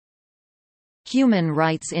Human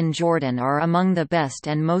rights in Jordan are among the best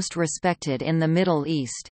and most respected in the Middle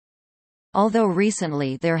East. Although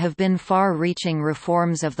recently there have been far-reaching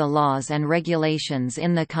reforms of the laws and regulations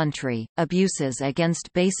in the country, abuses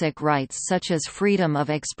against basic rights such as freedom of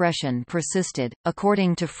expression persisted.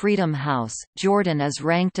 According to Freedom House, Jordan is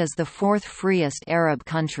ranked as the fourth freest Arab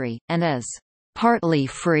country, and is partly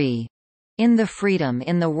free in the Freedom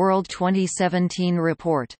in the World 2017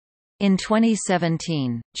 report. In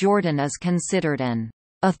 2017, Jordan is considered an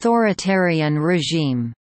authoritarian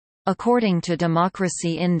regime, according to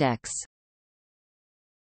Democracy Index.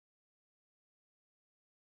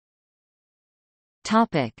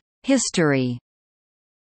 History.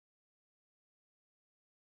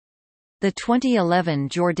 The 2011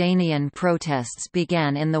 Jordanian protests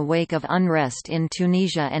began in the wake of unrest in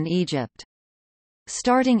Tunisia and Egypt.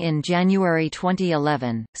 Starting in January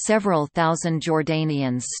 2011, several thousand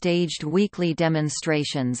Jordanians staged weekly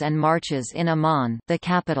demonstrations and marches in Amman, the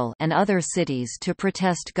capital, and other cities to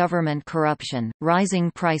protest government corruption, rising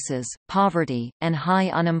prices, poverty, and high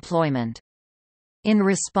unemployment. In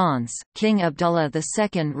response, King Abdullah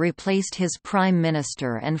II replaced his prime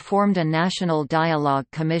minister and formed a national dialogue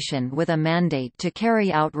commission with a mandate to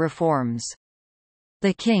carry out reforms.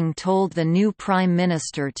 The king told the new prime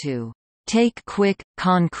minister to take quick,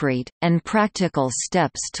 concrete, and practical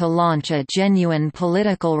steps to launch a genuine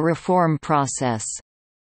political reform process,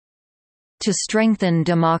 to strengthen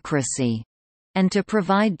democracy, and to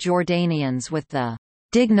provide Jordanians with the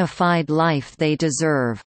dignified life they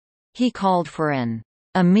deserve. He called for an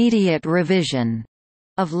immediate revision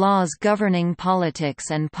of laws governing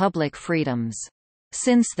politics and public freedoms.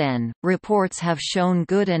 Since then, reports have shown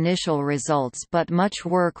good initial results but much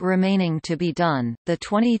work remaining to be done. The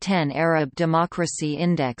 2010 Arab Democracy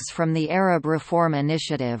Index from the Arab Reform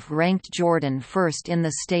Initiative ranked Jordan first in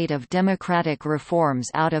the state of democratic reforms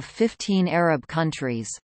out of 15 Arab countries.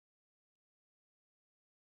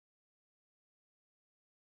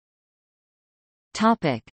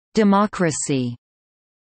 Topic: Democracy.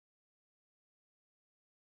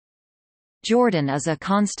 Jordan is a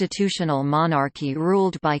constitutional monarchy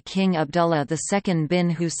ruled by King Abdullah II bin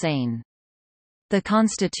Hussein. The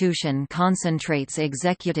constitution concentrates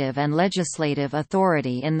executive and legislative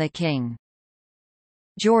authority in the king.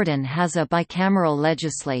 Jordan has a bicameral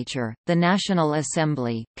legislature, the National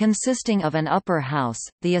Assembly, consisting of an upper house,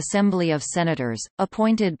 the Assembly of Senators,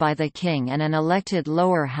 appointed by the king, and an elected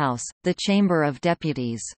lower house, the Chamber of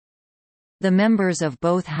Deputies. The members of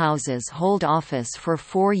both houses hold office for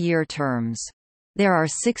 4-year terms. There are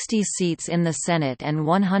 60 seats in the Senate and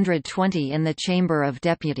 120 in the Chamber of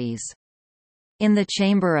Deputies. In the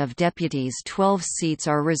Chamber of Deputies 12 seats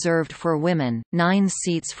are reserved for women, 9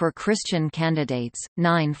 seats for Christian candidates,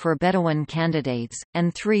 9 for Bedouin candidates,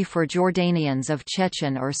 and 3 for Jordanians of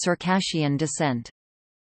Chechen or Circassian descent.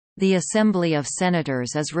 The Assembly of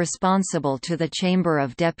Senators is responsible to the Chamber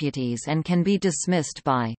of Deputies and can be dismissed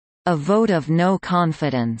by a vote of no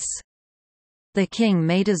confidence. The king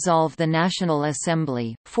may dissolve the National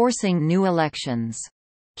Assembly, forcing new elections.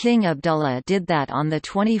 King Abdullah did that on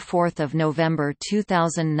 24 November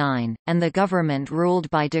 2009, and the government ruled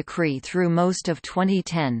by decree through most of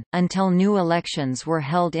 2010, until new elections were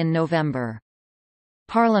held in November.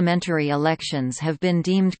 Parliamentary elections have been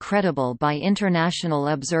deemed credible by international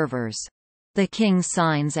observers. The king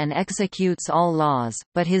signs and executes all laws,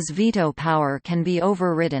 but his veto power can be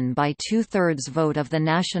overridden by 2/3 vote of the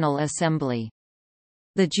National Assembly.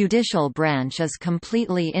 The judicial branch is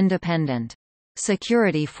completely independent.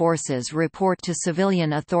 Security forces report to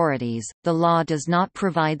civilian authorities. The law does not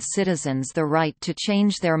provide citizens the right to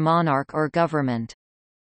change their monarch or government.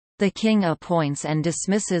 The king appoints and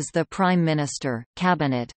dismisses the prime minister,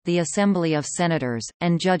 cabinet, the Assembly of Senators,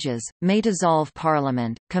 and judges, may dissolve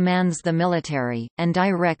parliament, commands the military, and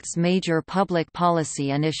directs major public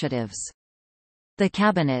policy initiatives. The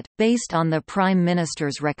cabinet, based on the prime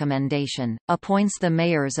minister's recommendation, appoints the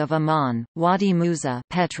mayors of Amman, Wadi Musa,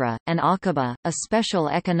 Petra, and Aqaba, a special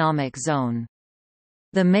economic zone.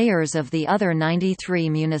 The mayors of the other 93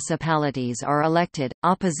 municipalities are elected.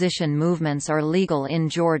 Opposition movements are legal in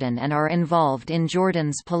Jordan and are involved in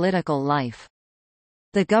Jordan's political life.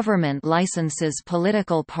 The government licenses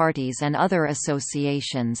political parties and other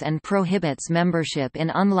associations and prohibits membership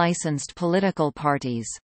in unlicensed political parties.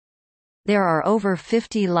 There are over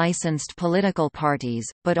 50 licensed political parties,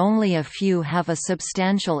 but only a few have a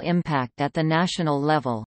substantial impact at the national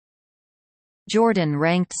level. Jordan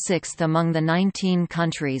ranked 6th among the 19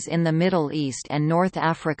 countries in the Middle East and North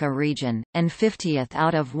Africa region, and 50th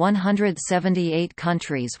out of 178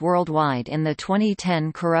 countries worldwide in the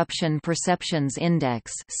 2010 Corruption Perceptions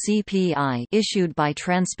Index (CPI) issued by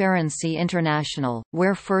Transparency International,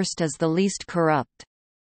 where first is the least corrupt.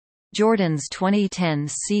 Jordan's 2010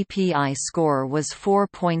 CPI score was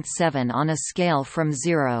 4.7 on a scale from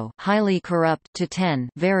 0 highly corrupt to 10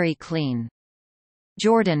 very clean.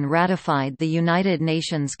 Jordan ratified the United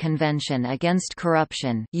Nations Convention Against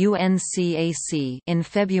Corruption (UNCAC) in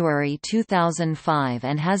February 2005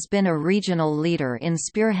 and has been a regional leader in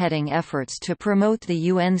spearheading efforts to promote the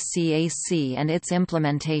UNCAC and its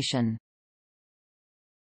implementation.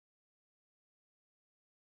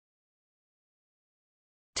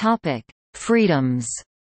 Topic: Freedoms.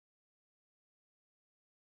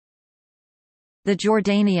 The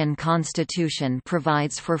Jordanian constitution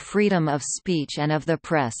provides for freedom of speech and of the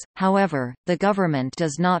press, however, the government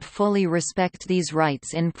does not fully respect these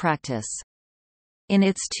rights in practice. In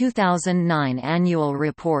its 2009 annual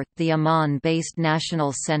report, the Amman-based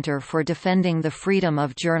National Center for Defending the Freedom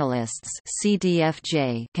of Journalists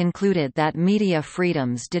 (CDFJ) concluded that media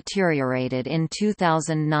freedoms deteriorated in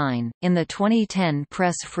 2009. In the 2010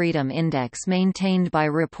 Press Freedom Index maintained by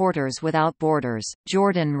Reporters Without Borders,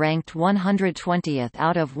 Jordan ranked 120th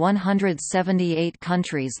out of 178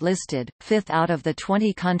 countries listed, 5th out of the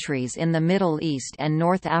 20 countries in the Middle East and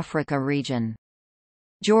North Africa region.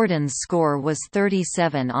 Jordan's score was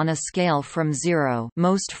 37 on a scale from 0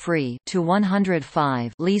 most free to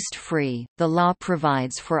 105 least free. The law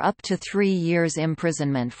provides for up to 3 years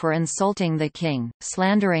imprisonment for insulting the king,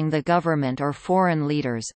 slandering the government or foreign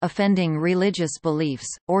leaders, offending religious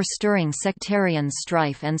beliefs, or stirring sectarian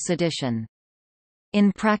strife and sedition.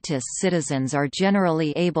 In practice, citizens are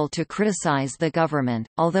generally able to criticize the government,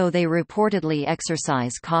 although they reportedly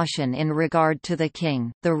exercise caution in regard to the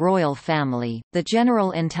king, the royal family, the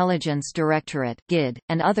General Intelligence Directorate (GID),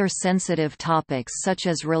 and other sensitive topics such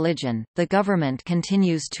as religion. The government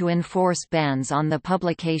continues to enforce bans on the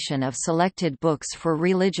publication of selected books for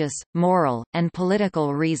religious, moral, and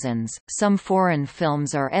political reasons. Some foreign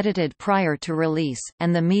films are edited prior to release,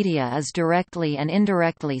 and the media is directly and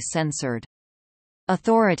indirectly censored.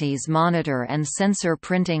 Authorities monitor and censor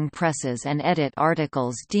printing presses and edit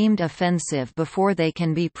articles deemed offensive before they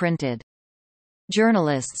can be printed.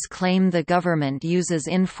 Journalists claim the government uses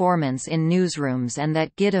informants in newsrooms and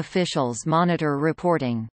that GID officials monitor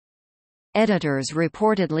reporting. Editors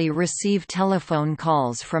reportedly receive telephone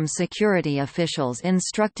calls from security officials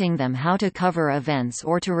instructing them how to cover events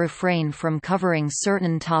or to refrain from covering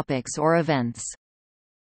certain topics or events.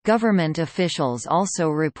 Government officials also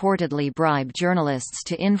reportedly bribe journalists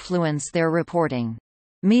to influence their reporting.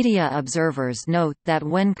 Media observers note that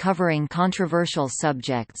when covering controversial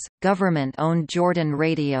subjects, government-owned Jordan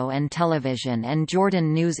Radio and Television and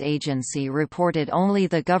Jordan News Agency reported only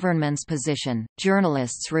the government's position.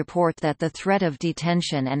 Journalists report that the threat of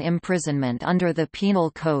detention and imprisonment under the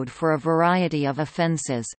Penal Code for a variety of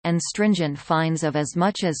offenses, and stringent fines of as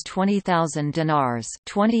much as 20,000 dinars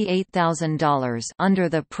 ($28,000) under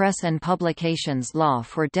the Press and Publications Law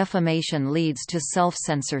for defamation leads to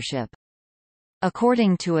self-censorship.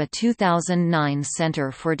 According to a 2009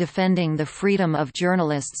 Center for Defending the Freedom of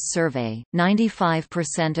Journalists survey,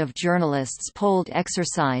 95% of journalists polled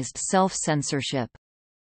exercised self-censorship.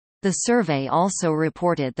 The survey also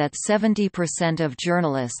reported that 70% of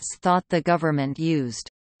journalists thought the government used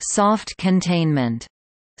soft containment,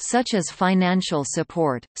 such as financial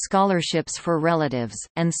support, scholarships for relatives,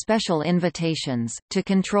 and special invitations, to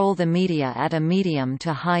control the media at a medium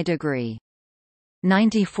to high degree.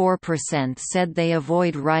 94% said they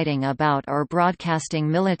avoid writing about or broadcasting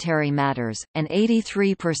military matters, and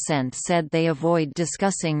 83% said they avoid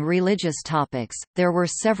discussing religious topics. There were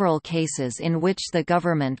several cases in which the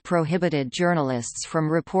government prohibited journalists from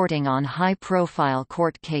reporting on high-profile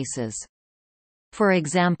court cases. For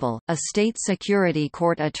example, a state security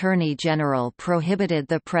court attorney general prohibited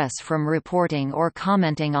the press from reporting or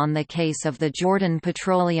commenting on the case of the Jordan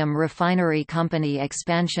Petroleum Refinery Company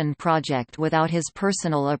expansion project without his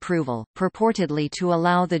personal approval, purportedly to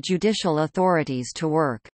allow the judicial authorities to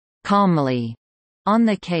work calmly on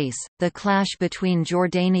the case. The clash between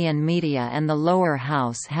Jordanian media and the lower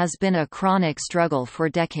house has been a chronic struggle for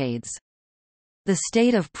decades. The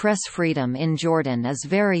state of press freedom in Jordan is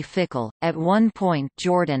very fickle. At one point,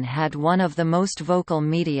 Jordan had one of the most vocal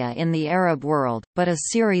media in the Arab world, but a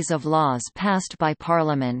series of laws passed by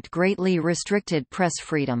parliament greatly restricted press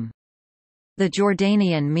freedom. The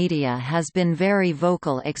Jordanian media has been very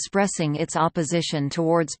vocal, expressing its opposition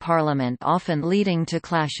towards parliament, often leading to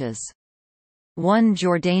clashes. One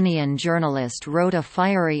Jordanian journalist wrote a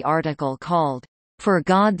fiery article called, "For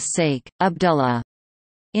God's Sake, Abdullah,"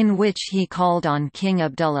 in which he called on King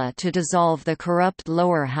Abdullah to dissolve the corrupt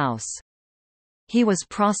lower house. He was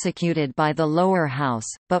prosecuted by the lower house,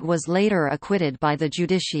 but was later acquitted by the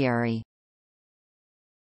judiciary.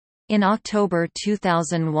 In October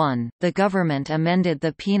 2001, the government amended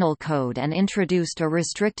the Penal Code and introduced a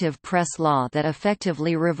restrictive press law that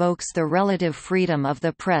effectively revokes the relative freedom of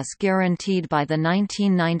the press guaranteed by the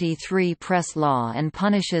 1993 press law and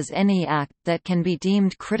punishes any act that can be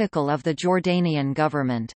deemed critical of the Jordanian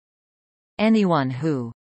government. Anyone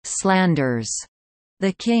who slanders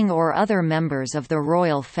the king or other members of the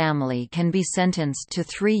royal family can be sentenced to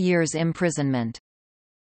 3 years imprisonment.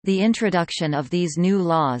 The introduction of these new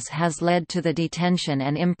laws has led to the detention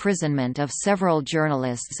and imprisonment of several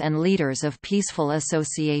journalists and leaders of peaceful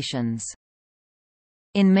associations.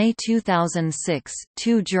 In May 2006,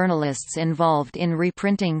 2 journalists involved in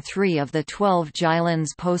reprinting 3 of the 12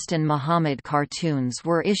 Jilans Postan Muhammad cartoons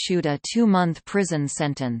were issued a 2-month prison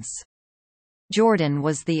sentence. Jordan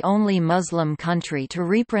was the only Muslim country to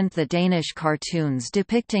reprint the Danish cartoons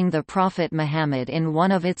depicting the Prophet Muhammad in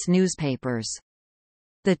one of its newspapers.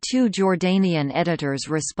 The 2 Jordanian editors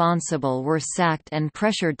responsible were sacked and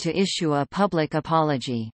pressured to issue a public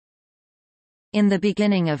apology. In the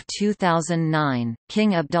beginning of 2009,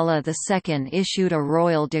 King Abdullah II issued a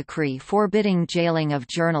royal decree forbidding jailing of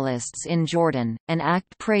journalists in Jordan, an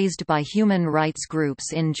act praised by human rights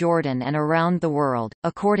groups in Jordan and around the world.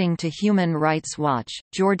 According to Human Rights Watch,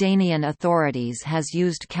 Jordanian authorities has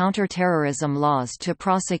used counterterrorism laws to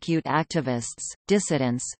prosecute activists,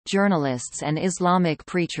 dissidents, journalists and Islamic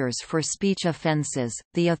preachers for speech offenses.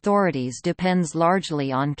 The authorities depends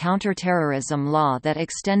largely on counterterrorism law that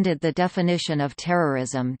extended the definition of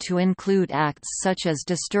terrorism to include acts such as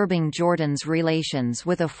disturbing Jordan's relations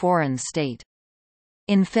with a foreign state.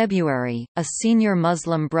 In February, a senior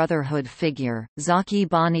Muslim Brotherhood figure, Zaki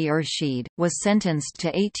Bani Urshid, was sentenced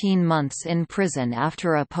to 18 months in prison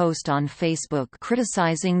after a post on Facebook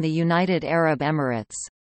criticizing the United Arab Emirates.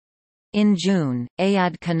 In June,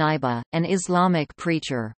 Ayad Kanaiba, an Islamic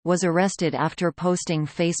preacher, was arrested after posting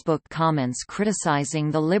Facebook comments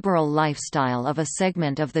criticizing the liberal lifestyle of a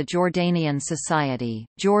segment of the Jordanian society.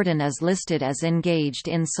 Jordan is listed as engaged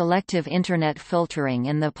in selective internet filtering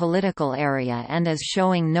in the political area and as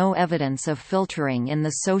showing no evidence of filtering in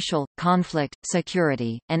the social, conflict,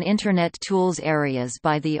 security, and internet tools areas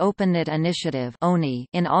by the OpenNet Initiative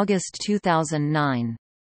in August 2009.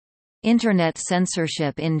 Internet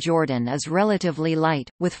censorship in Jordan is relatively light,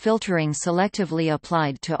 with filtering selectively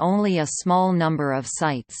applied to only a small number of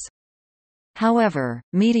sites. However,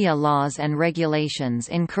 media laws and regulations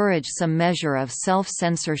encourage some measure of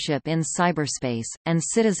self-censorship in cyberspace, and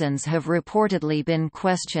citizens have reportedly been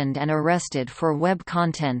questioned and arrested for web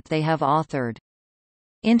content they have authored.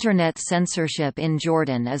 Internet censorship in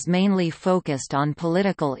Jordan is mainly focused on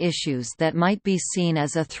political issues that might be seen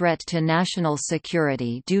as a threat to national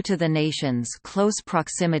security due to the nation's close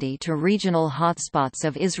proximity to regional hotspots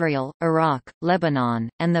of Israel, Iraq,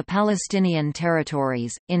 Lebanon, and the Palestinian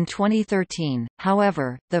territories. In 2013,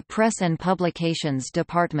 however, the Press and Publications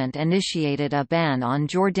Department initiated a ban on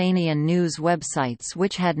Jordanian news websites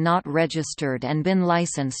which had not registered and been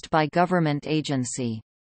licensed by government agency.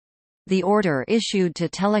 The order issued to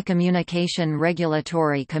Telecommunication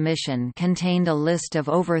Regulatory Commission contained a list of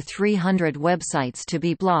over 300 websites to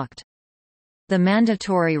be blocked. The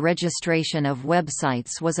mandatory registration of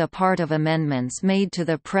websites was a part of amendments made to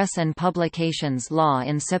the Press and Publications Law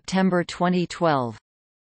in September 2012.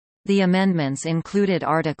 The amendments included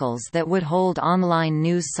articles that would hold online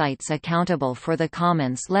news sites accountable for the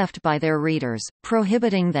comments left by their readers,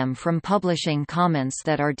 prohibiting them from publishing comments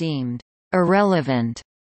that are deemed irrelevant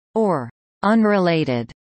or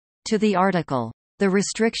unrelated to the article. The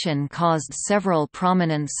restriction caused several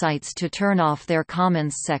prominent sites to turn off their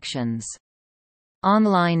comments sections.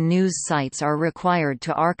 Online news sites are required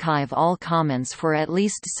to archive all comments for at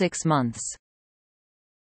least 6 months.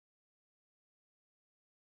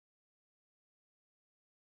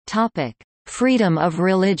 Topic: Freedom of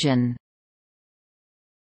religion.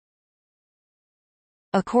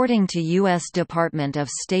 According to U.S. Department of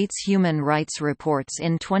State's Human Rights reports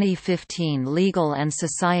in 2015, legal and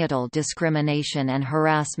societal discrimination and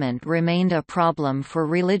harassment remained a problem for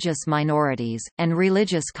religious minorities, and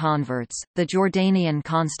religious converts. The Jordanian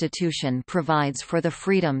constitution provides for the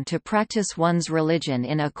freedom to practice one's religion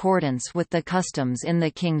in accordance with the customs in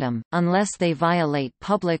the kingdom, unless they violate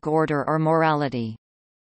public order or morality.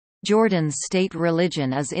 Jordan's state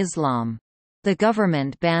religion is Islam. The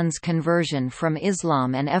government bans conversion from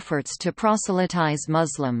Islam and efforts to proselytize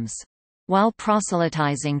Muslims. While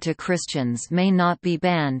proselytizing to Christians may not be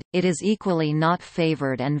banned, it is equally not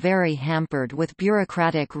favored and very hampered with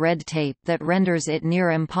bureaucratic red tape that renders it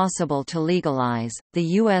near impossible to legalize.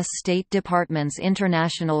 The U.S. State Department's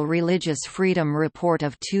International Religious Freedom Report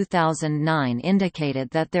of 2009 indicated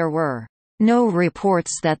that there were no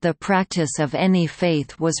reports that the practice of any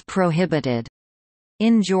faith was prohibited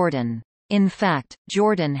in Jordan. In fact,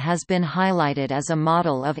 Jordan has been highlighted as a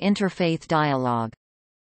model of interfaith dialogue.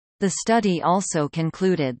 The study also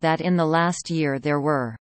concluded that in the last year there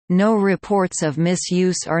were no reports of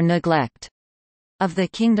misuse or neglect of the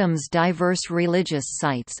kingdom's diverse religious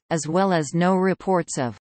sites, as well as no reports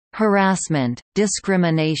of harassment,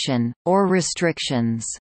 discrimination, or restrictions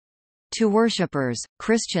to worshippers.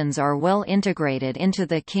 Christians are well integrated into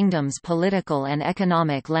the kingdom's political and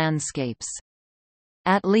economic landscapes.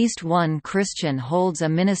 At least one Christian holds a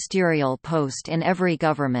ministerial post in every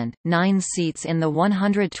government. 9 seats in the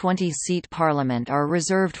 120-seat parliament are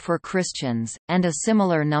reserved for Christians, and a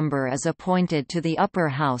similar number is appointed to the upper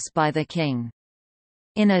house by the king.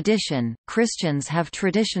 In addition, Christians have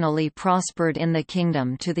traditionally prospered in the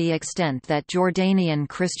kingdom to the extent that Jordanian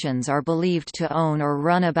Christians are believed to own or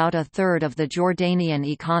run about a third of the Jordanian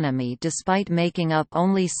economy despite making up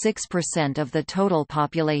only 6% of the total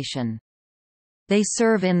population. They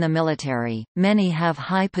serve in the military, many have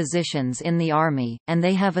high positions in the army, and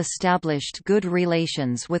they have established good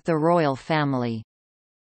relations with the royal family.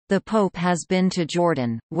 The Pope has been to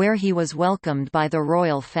Jordan, where he was welcomed by the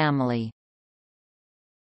royal family.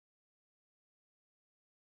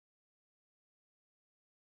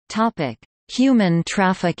 Human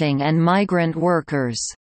trafficking and migrant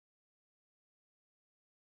workers.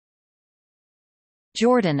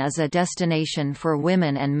 Jordan is a destination for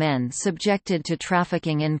women and men subjected to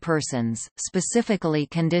trafficking in persons, specifically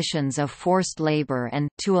conditions of forced labor and,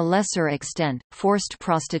 to a lesser extent, forced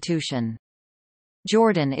prostitution.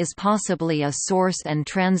 Jordan is possibly a source and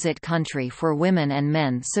transit country for women and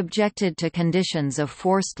men subjected to conditions of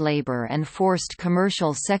forced labor and forced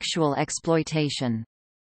commercial sexual exploitation.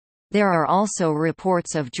 There are also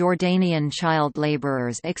reports of Jordanian child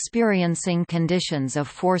laborers experiencing conditions of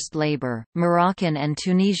forced labor. Moroccan and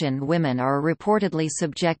Tunisian women are reportedly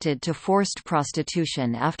subjected to forced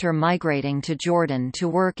prostitution after migrating to Jordan to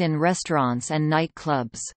work in restaurants and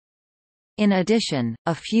nightclubs. In addition,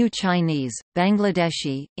 a few Chinese,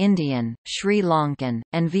 Bangladeshi, Indian, Sri Lankan,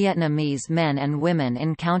 and Vietnamese men and women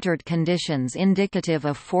encountered conditions indicative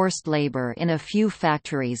of forced labor in a few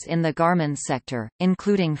factories in the garment sector,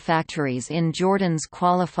 including factories in Jordan's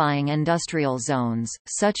qualifying industrial zones,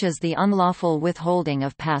 such as the unlawful withholding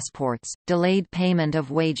of passports, delayed payment of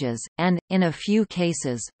wages, and, in a few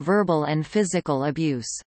cases, verbal and physical abuse.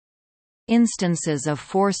 Instances of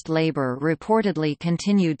forced labor reportedly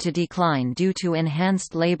continued to decline due to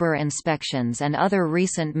enhanced labor inspections and other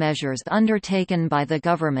recent measures undertaken by the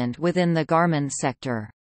government within the garment sector.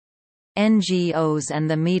 NGOs and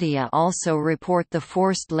the media also report the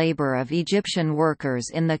forced labor of Egyptian workers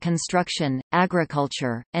in the construction,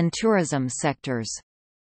 agriculture, and tourism sectors.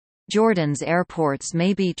 Jordan's airports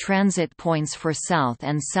may be transit points for South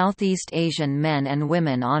and Southeast Asian men and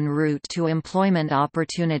women en route to employment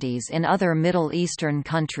opportunities in other Middle Eastern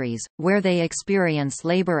countries, where they experience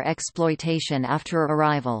labor exploitation after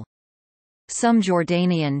arrival. Some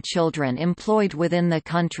Jordanian children employed within the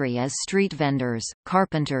country as street vendors,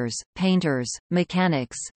 carpenters, painters,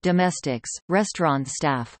 mechanics, domestics, restaurant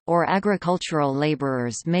staff, or agricultural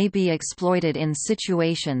laborers may be exploited in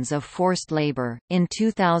situations of forced labor. In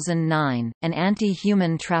 2009, an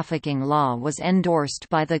anti-human trafficking law was endorsed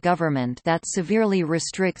by the government that severely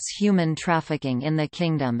restricts human trafficking in the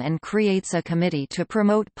kingdom and creates a committee to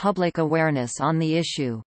promote public awareness on the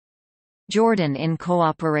issue. Jordan, in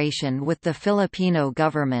cooperation with the Filipino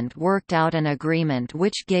government, worked out an agreement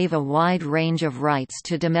which gave a wide range of rights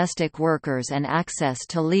to domestic workers and access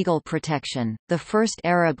to legal protection, the first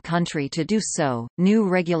Arab country to do so. New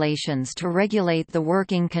regulations to regulate the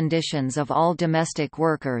working conditions of all domestic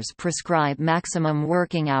workers prescribe maximum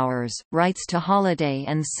working hours, rights to holiday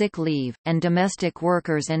and sick leave, and domestic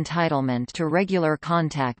workers' entitlement to regular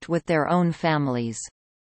contact with their own families.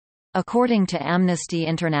 According to Amnesty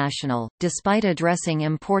International, despite addressing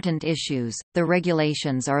important issues, the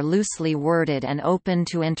regulations are loosely worded and open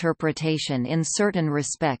to interpretation in certain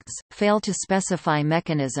respects, fail to specify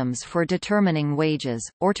mechanisms for determining wages,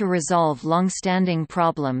 or to resolve long-standing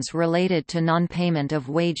problems related to non-payment of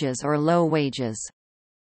wages or low wages.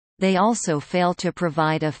 They also fail to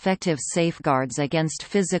provide effective safeguards against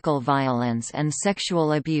physical violence and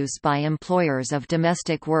sexual abuse by employers of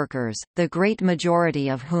domestic workers, the great majority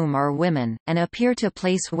of whom are women, and appear to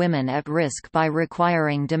place women at risk by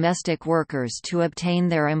requiring domestic workers to obtain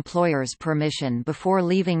their employer's permission before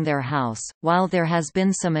leaving their house. While there has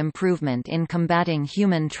been some improvement in combating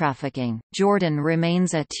human trafficking, Jordan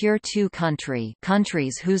remains a Tier 2 country.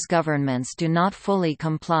 Countries whose governments do not fully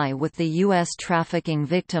comply with the U.S. Trafficking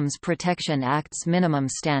Victims Protection Act's minimum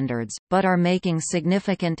standards, but are making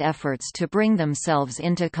significant efforts to bring themselves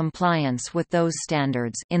into compliance with those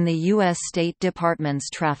standards. In the U.S. State Department's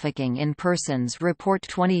Trafficking in Persons Report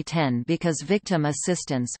 2010, because victim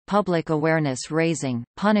assistance, public awareness raising,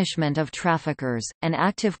 punishment of traffickers, and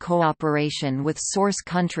active cooperation with source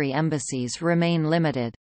country embassies remain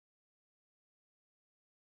limited.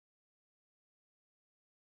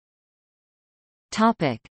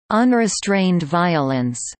 Unrestrained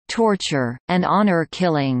violence, torture, and honor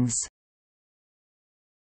killings.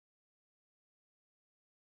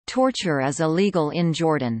 Torture is illegal in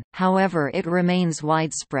Jordan, however it remains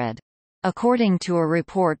widespread. According to a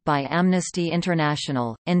report by Amnesty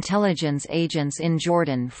International, intelligence agents in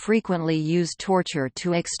Jordan frequently use torture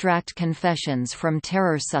to extract confessions from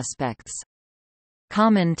terror suspects.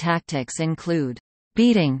 Common tactics include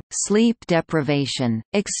beating, sleep deprivation,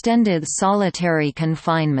 extended solitary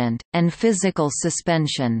confinement, and physical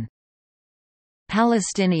suspension.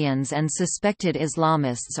 Palestinians and suspected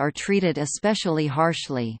Islamists are treated especially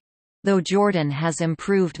harshly. Though Jordan has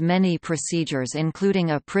improved many procedures including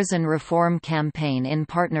a prison reform campaign in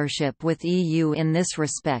partnership with EU in this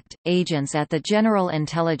respect, agents at the General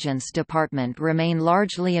Intelligence Department remain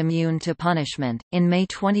largely immune to punishment. In May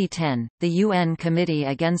 2010, the UN Committee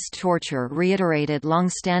Against Torture reiterated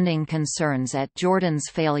long-standing concerns at Jordan's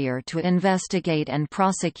failure to investigate and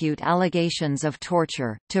prosecute allegations of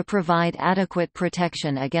torture, to provide adequate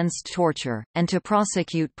protection against torture, and to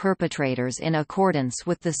prosecute perpetrators in accordance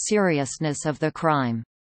with the seriousness of the crime.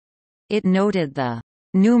 It noted the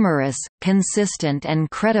numerous, consistent and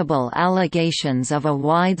credible allegations of a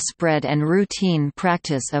widespread and routine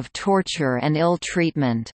practice of torture and ill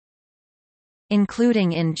treatment,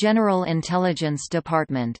 including in General Intelligence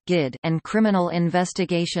Department and Criminal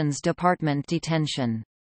Investigations Department detention.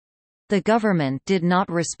 The government did not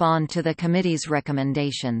respond to the committee's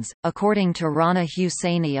recommendations. According to Rana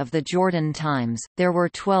Husseini of the Jordan Times, there were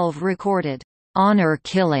 12 recorded honor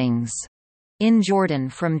killings in Jordan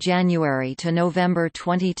from January to November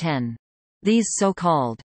 2010. These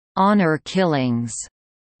so-called honor killings,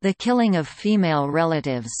 the killing of female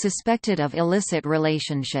relatives suspected of illicit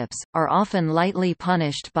relationships, are often lightly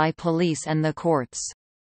punished by police and the courts.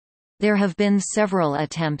 There have been several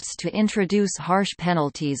attempts to introduce harsh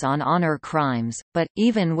penalties on honor crimes, but,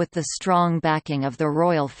 even with the strong backing of the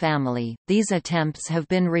royal family, these attempts have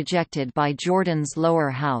been rejected by Jordan's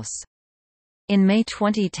lower house. In May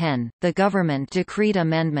 2010, the government decreed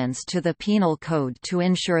amendments to the Penal Code to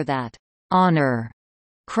ensure that honor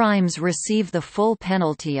crimes receive the full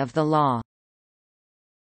penalty of the law.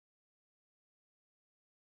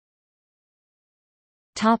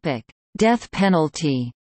 Death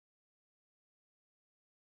penalty.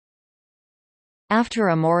 After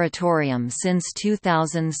a moratorium since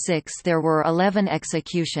 2006, there were 11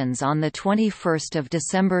 executions on 21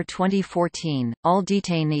 December 2014. All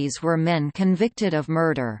detainees were men convicted of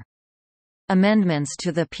murder. Amendments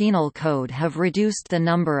to the Penal Code have reduced the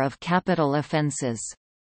number of capital offences.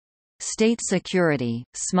 State security,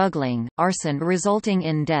 smuggling, arson resulting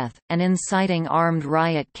in death, and inciting armed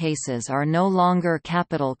riot cases are no longer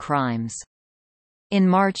capital crimes. In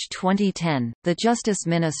March 2010, the Justice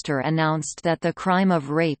Minister announced that the crime of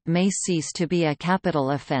rape may cease to be a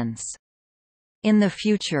capital offence. In the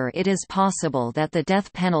future it is possible that the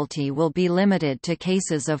death penalty will be limited to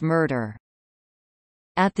cases of murder.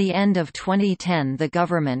 At the end of 2010, the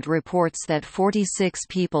government reports that 46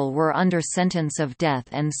 people were under sentence of death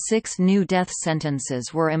and 6 new death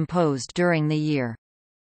sentences were imposed during the year.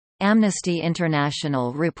 Amnesty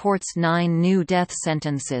International reports 9 new death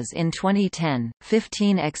sentences in 2010,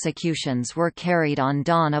 15 executions were carried on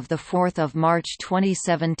dawn of 4 March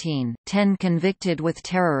 2017, 10 convicted with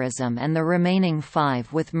terrorism and the remaining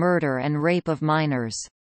 5 with murder and rape of minors.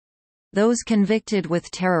 Those convicted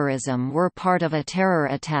with terrorism were part of a terror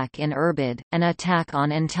attack in Irbid, an attack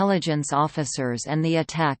on intelligence officers and the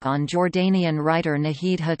attack on Jordanian writer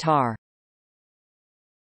Nahid Hattar.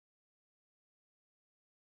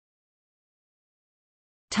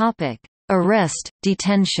 Arrest,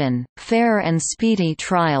 detention, fair and speedy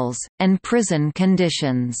trials, and prison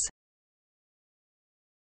conditions.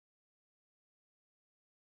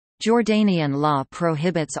 Jordanian law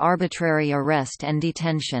prohibits arbitrary arrest and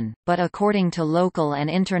detention, but according to local and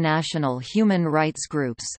international human rights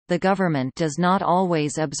groups, the government does not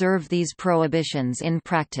always observe these prohibitions in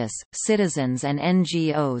practice. Citizens and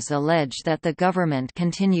NGOs allege that the government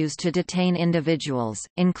continues to detain individuals,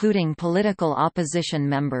 including political opposition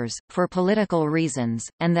members, for political reasons,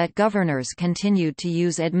 and that governors continued to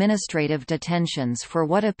use administrative detentions for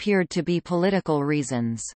what appeared to be political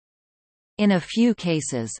reasons. In a few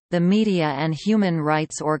cases, the media and human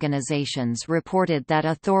rights organizations reported that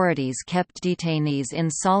authorities kept detainees in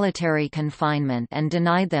solitary confinement and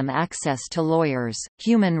denied them access to lawyers.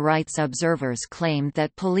 Human rights observers claimed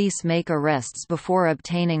that police make arrests before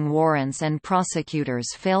obtaining warrants and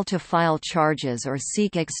prosecutors fail to file charges or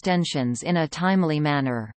seek extensions in a timely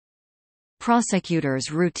manner. Prosecutors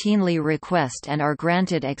routinely request and are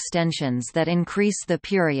granted extensions that increase the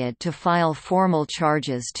period to file formal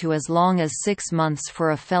charges to as long as 6 months for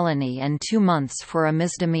a felony and 2 months for a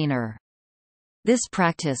misdemeanor. This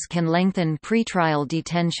practice can lengthen pretrial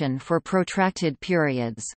detention for protracted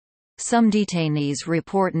periods. Some detainees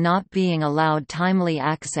report not being allowed timely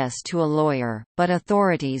access to a lawyer, but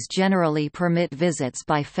authorities generally permit visits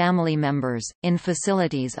by family members. In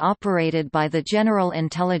facilities operated by the General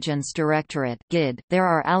Intelligence Directorate (GID), there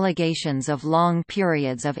are allegations of long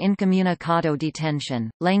periods of incommunicado detention,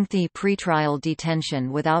 lengthy pretrial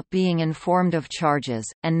detention without being informed of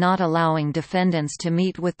charges, and not allowing defendants to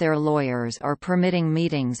meet with their lawyers or permitting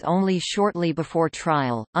meetings only shortly before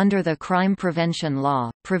trial. Under the crime prevention law,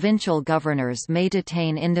 provincial governors may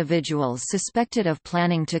detain individuals suspected of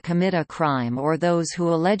planning to commit a crime or those who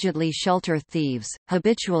allegedly shelter thieves,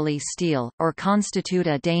 habitually steal, or constitute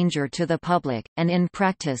a danger to the public, and in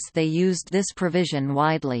practice they used this provision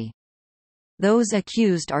widely. Those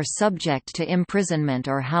accused are subject to imprisonment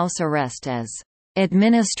or house arrest as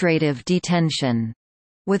administrative detention,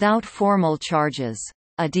 without formal charges.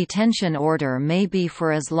 A detention order may be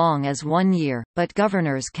for as long as 1 year, but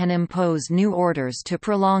governors can impose new orders to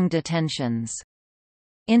prolong detentions.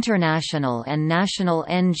 International and national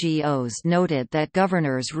NGOs noted that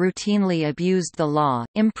governors routinely abused the law,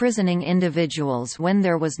 imprisoning individuals when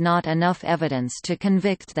there was not enough evidence to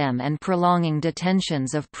convict them and prolonging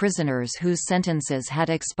detentions of prisoners whose sentences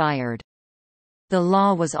had expired. The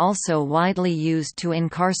law was also widely used to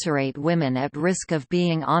incarcerate women at risk of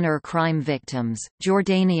being honor crime victims.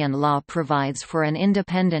 Jordanian law provides for an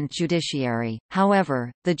independent judiciary,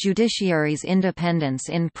 however, the judiciary's independence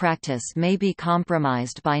in practice may be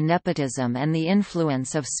compromised by nepotism and the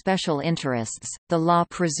influence of special interests. The law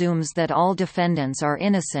presumes that all defendants are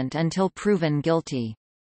innocent until proven guilty.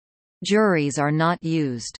 Juries are not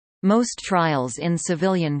used. Most trials in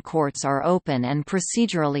civilian courts are open and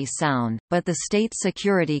procedurally sound, but the State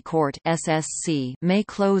Security Court (SSC) may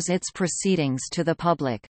close its proceedings to the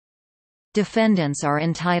public. Defendants are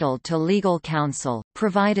entitled to legal counsel,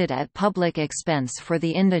 provided at public expense for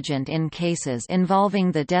the indigent in cases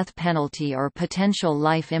involving the death penalty or potential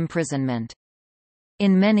life imprisonment.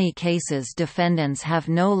 In many cases, defendants have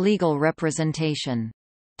no legal representation.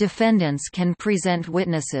 Defendants can present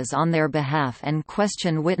witnesses on their behalf and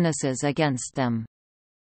question witnesses against them.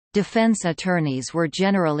 Defense attorneys were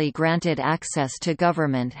generally granted access to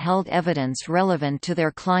government-held evidence relevant to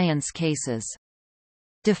their clients' cases.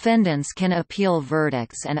 Defendants can appeal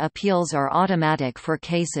verdicts and appeals are automatic for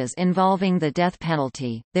cases involving the death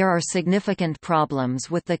penalty. There are significant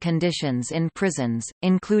problems with the conditions in prisons,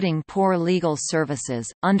 including poor legal services,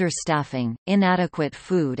 understaffing, inadequate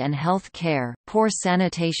food and health care, poor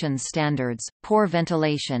sanitation standards, poor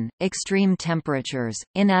ventilation, extreme temperatures,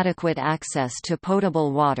 inadequate access to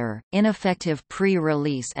potable water, ineffective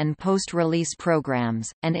pre-release and post-release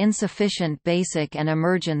programs, and insufficient basic and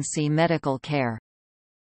emergency medical care.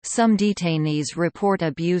 Some detainees report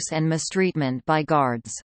abuse and mistreatment by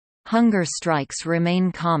guards. Hunger strikes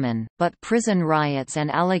remain common, but prison riots and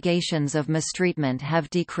allegations of mistreatment have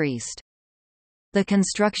decreased. The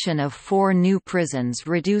construction of 4 new prisons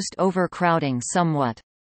reduced overcrowding somewhat.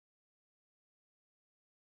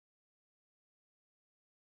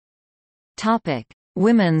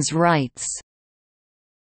 Women's rights.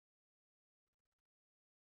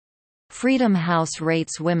 Freedom House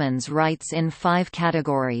rates women's rights in 5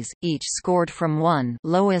 categories, each scored from 1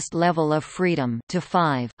 lowest level of freedom to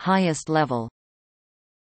 5 highest level.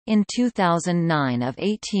 In 2009, of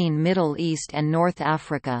 18 Middle East and North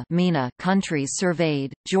Africa (MENA) countries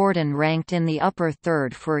surveyed, Jordan ranked in the upper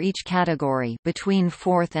third for each category, between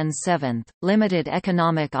 4th and 7th. Limited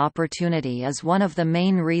economic opportunity is one of the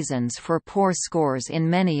main reasons for poor scores in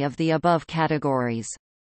many of the above categories.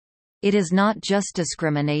 It is not just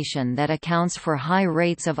discrimination that accounts for high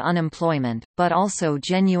rates of unemployment, but also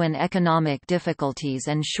genuine economic difficulties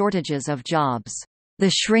and shortages of jobs. The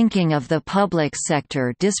shrinking of the public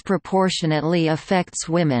sector disproportionately affects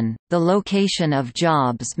women, the location of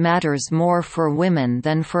jobs matters more for women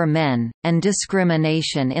than for men, and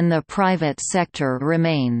discrimination in the private sector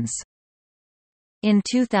remains. In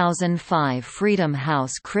 2005, Freedom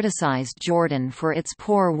House criticized Jordan for its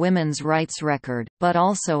poor women's rights record, but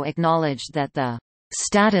also acknowledged that the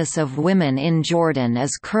status of women in Jordan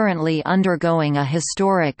is currently undergoing a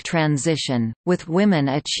historic transition, with women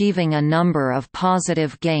achieving a number of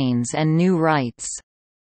positive gains and new rights.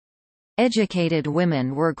 Educated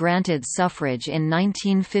women were granted suffrage in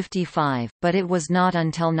 1955, but it was not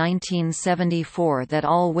until 1974 that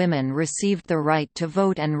all women received the right to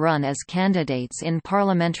vote and run as candidates in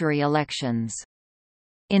parliamentary elections.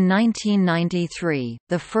 In 1993,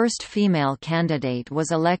 the first female candidate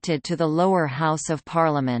was elected to the lower house of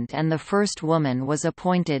parliament and the first woman was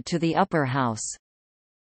appointed to the upper house.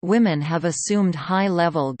 Women have assumed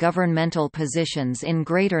high-level governmental positions in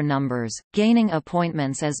greater numbers, gaining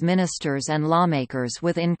appointments as ministers and lawmakers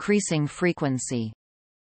with increasing frequency.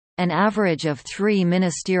 An average of 3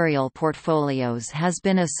 ministerial portfolios has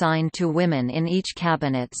been assigned to women in each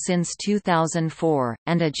cabinet since 2004,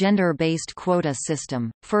 and a gender-based quota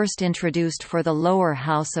system, first introduced for the lower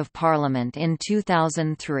house of parliament in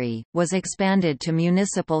 2003, was expanded to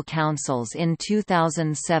municipal councils in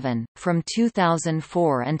 2007. From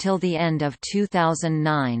 2004 until the end of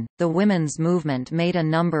 2009, the women's movement made a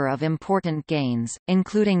number of important gains,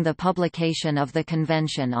 including the publication of the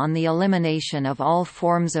Convention on the Elimination of All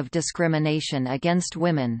Forms of Discrimination Against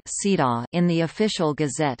Women in the Official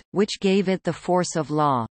Gazette, which gave it the force of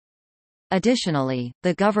law. Additionally,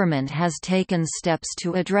 the government has taken steps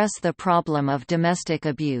to address the problem of domestic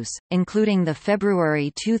abuse, including the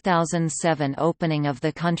February 2007 opening of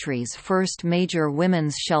the country's first major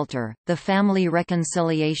women's shelter, the Family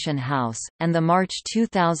Reconciliation House, and the March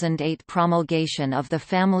 2008 promulgation of the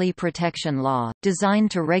Family Protection Law,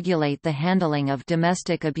 designed to regulate the handling of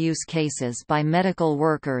domestic abuse cases by medical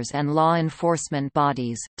workers and law enforcement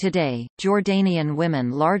bodies. Today, Jordanian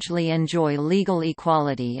women largely enjoy legal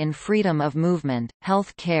equality in freedom of movement,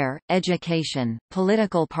 health care, education,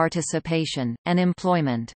 political participation, and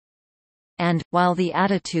employment. And, while the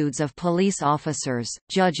attitudes of police officers,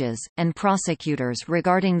 judges, and prosecutors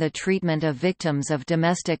regarding the treatment of victims of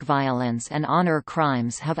domestic violence and honor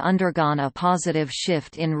crimes have undergone a positive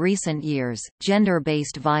shift in recent years,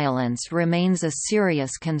 gender-based violence remains a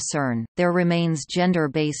serious concern. There remains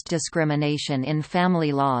gender-based discrimination in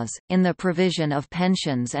family laws, in the provision of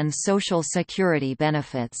pensions and social security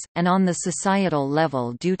benefits, and on the societal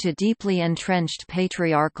level due to deeply entrenched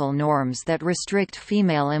patriarchal norms that restrict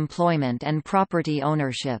female employment and property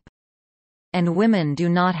ownership. And women do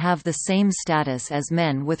not have the same status as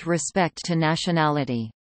men with respect to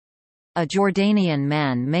nationality. A Jordanian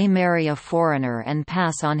man may marry a foreigner and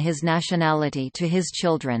pass on his nationality to his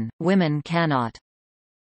children, women cannot.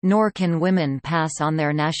 Nor can women pass on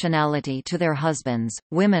their nationality to their husbands.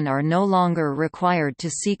 Women are no longer required to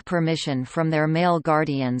seek permission from their male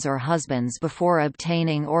guardians or husbands before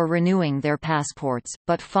obtaining or renewing their passports,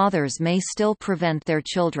 but fathers may still prevent their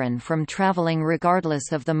children from traveling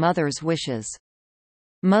regardless of the mother's wishes.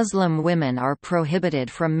 Muslim women are prohibited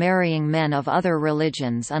from marrying men of other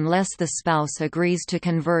religions unless the spouse agrees to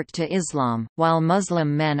convert to Islam, while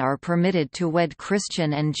Muslim men are permitted to wed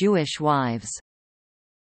Christian and Jewish wives.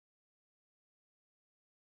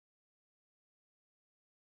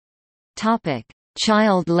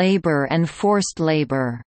 Child labor and forced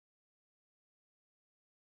labor.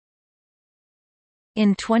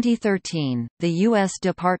 In 2013, the U.S.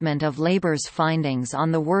 Department of Labor's findings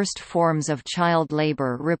on the worst forms of child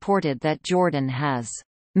labor reported that Jordan has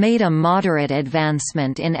made a moderate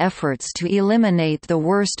advancement in efforts to eliminate the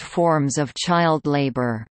worst forms of child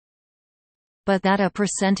labor, but that a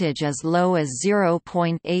percentage as low as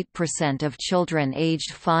 0.8% of children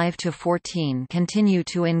aged 5 to 14 continue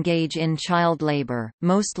to engage in child labor,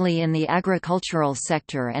 mostly in the agricultural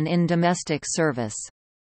sector and in domestic service.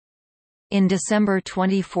 In December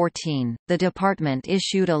 2014, the department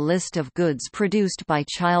issued a list of goods produced by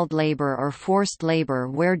child labor or forced labor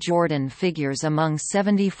where Jordan figures among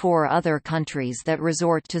 74 other countries that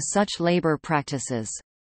resort to such labor practices.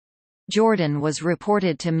 Jordan was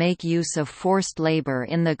reported to make use of forced labor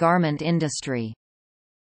in the garment industry.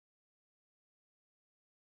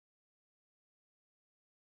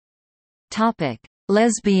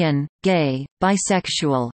 Lesbian, gay,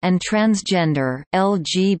 bisexual, and transgender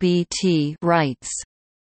 (LGBT) rights.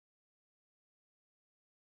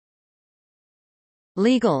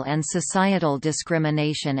 Legal and societal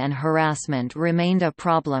discrimination and harassment remained a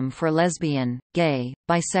problem for lesbian, gay,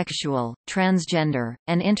 bisexual, transgender,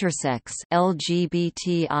 and intersex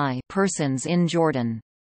 (LGBTI) persons in Jordan.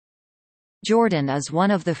 Jordan is one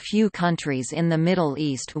of the few countries in the Middle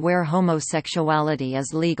East where homosexuality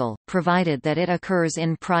is legal, provided that it occurs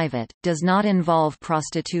in private, does not involve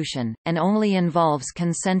prostitution, and only involves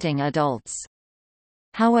consenting adults.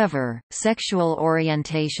 However, sexual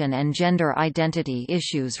orientation and gender identity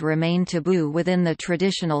issues remain taboo within the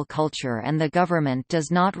traditional culture, and the government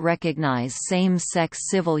does not recognize same-sex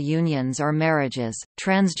civil unions or marriages.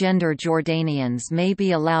 Transgender Jordanians may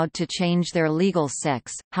be allowed to change their legal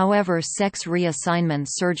sex, however, sex reassignment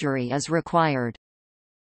surgery is required.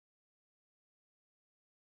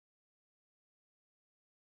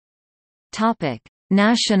 Topic: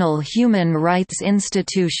 National Human Rights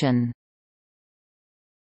Institution.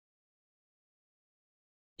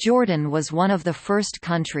 Jordan was one of the first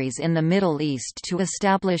countries in the Middle East to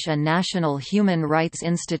establish a National Human Rights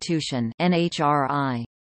Institution (NHRI).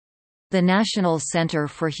 The National Center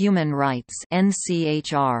for Human Rights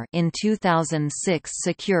 (NCHR) in 2006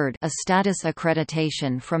 secured a status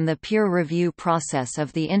accreditation from the peer review process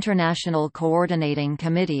of the International Coordinating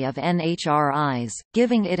Committee of NHRIs,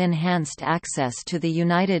 giving it enhanced access to the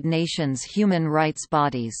United Nations human rights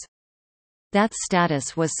bodies. That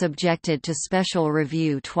status was subjected to special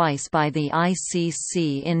review twice by the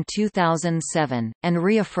ICC in 2007, and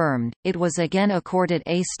reaffirmed. It was again accorded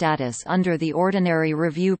A status under the ordinary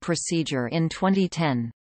review procedure in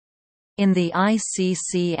 2010. In the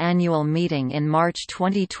ICC annual meeting in March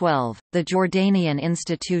 2012, the Jordanian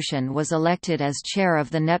institution was elected as chair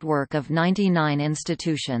of the network of 99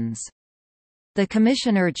 institutions. The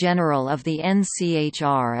Commissioner General of the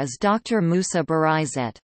NCHR is Dr. Moussa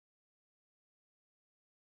Barizet.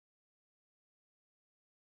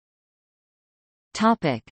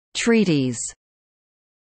 Treaties.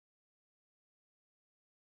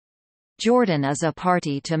 Jordan is a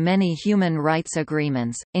party to many human rights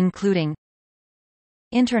agreements, including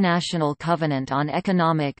International Covenant on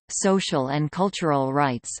Economic, Social and Cultural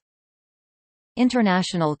Rights,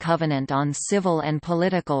 International Covenant on Civil and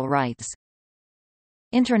Political Rights,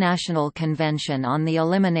 International Convention on the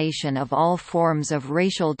Elimination of All Forms of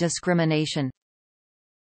Racial Discrimination,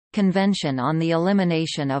 Convention on the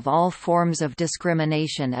Elimination of All Forms of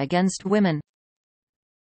Discrimination Against Women,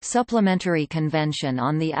 Supplementary Convention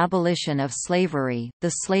on the Abolition of Slavery, the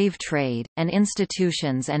Slave Trade, and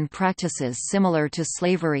Institutions and Practices Similar to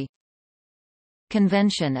Slavery,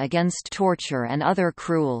 Convention Against Torture and Other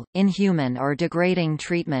Cruel, Inhuman or Degrading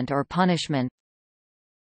Treatment or Punishment,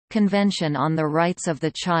 Convention on the Rights of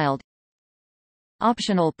the Child,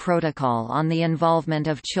 Optional Protocol on the Involvement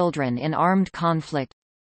of Children in Armed Conflict,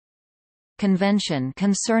 Convention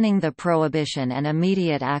concerning the prohibition and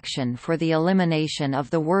immediate action for the elimination of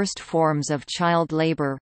the worst forms of child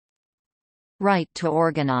labor, Right to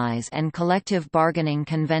Organize and Collective Bargaining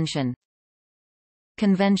Convention,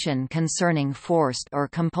 Convention concerning forced or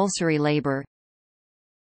compulsory labor,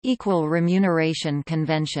 Equal Remuneration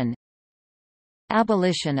Convention,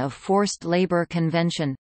 Abolition of Forced Labor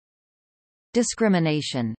Convention,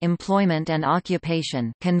 Discrimination, Employment and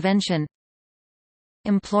Occupation Convention,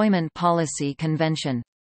 Employment Policy Convention,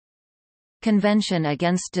 Convention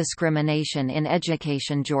Against Discrimination in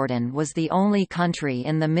Education. Jordan was the only country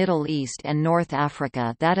in the Middle East and North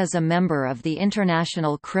Africa that is a member of the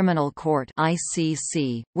International Criminal Court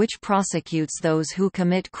 (ICC), which prosecutes those who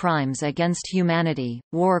commit crimes against humanity,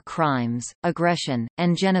 war crimes, aggression,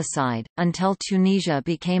 and genocide, until Tunisia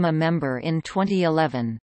became a member in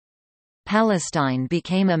 2011. Palestine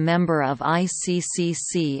became a member of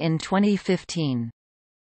ICCC in 2015.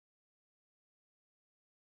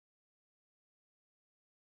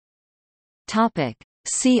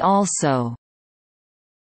 See also: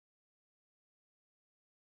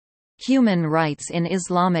 Human rights in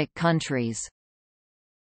Islamic countries.